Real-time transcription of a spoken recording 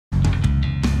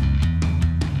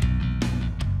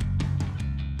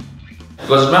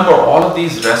Because remember, all of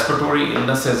these respiratory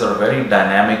illnesses are very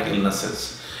dynamic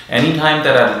illnesses. Anytime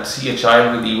that I see a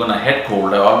child with even a head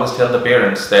cold, I always tell the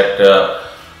parents that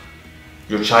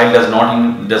your child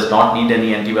does not need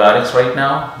any antibiotics right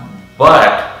now,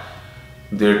 but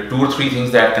there are 2 or 3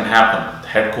 things that can happen.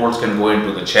 Head colds can go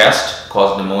into the chest,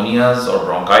 cause pneumonias or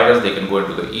bronchitis. They can go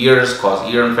into the ears, cause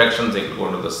ear infections. They can go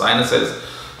into the sinuses.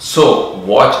 So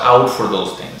watch out for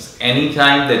those things.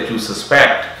 Anytime that you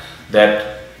suspect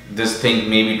that this thing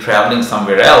may be traveling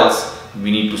somewhere else,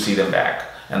 we need to see them back.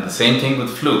 And the same thing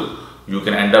with flu. You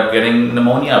can end up getting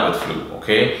pneumonia with flu,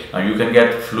 okay? Now you can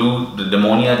get the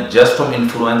pneumonia just from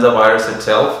influenza virus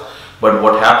itself, but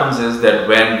what happens is that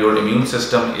when your immune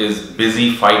system is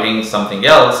busy fighting something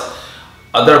else,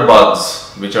 other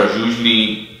bugs, which are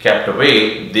usually kept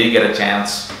away, they get a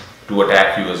chance to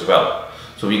attack you as well.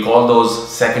 So we call those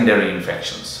secondary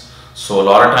infections. So a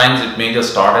lot of times it may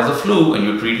just start as a flu and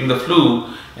you're treating the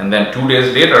flu, and then 2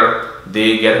 days later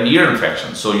they get an ear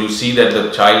infection. So you see that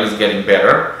the child is getting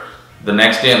better the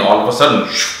next day, and all of a sudden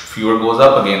fever goes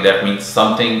up again. That means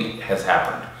something has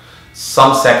happened.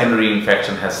 Some secondary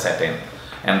infection has set in,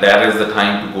 and that is the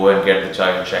time to go and get the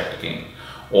child checked again.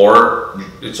 Or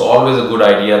it's always a good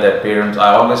idea that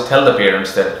I always tell the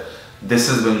parents that this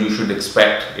is when you should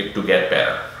expect it to get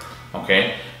better.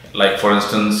 Okay, like for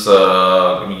instance,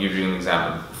 let me give you an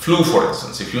example. Flu, for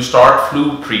instance, if you start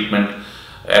flu treatment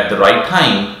at the right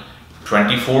time,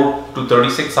 24 to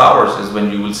 36 hours is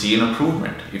when you will see an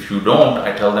improvement. If you don't,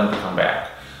 I tell them to come back.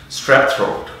 Strep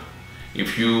throat.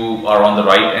 If you are on the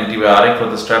right antibiotic for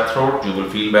the strep throat, you will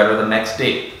feel better the next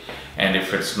day. And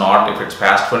if it's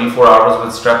past 24 hours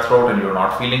with strep throat and you're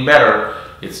not feeling better,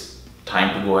 it's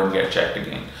time to go and get checked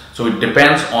again. So it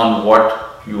depends on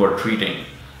what you are treating.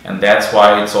 And that's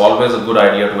why it's always a good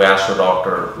idea to ask your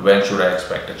doctor, when should I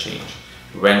expect a change?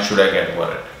 When should I get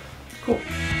worried? Cool.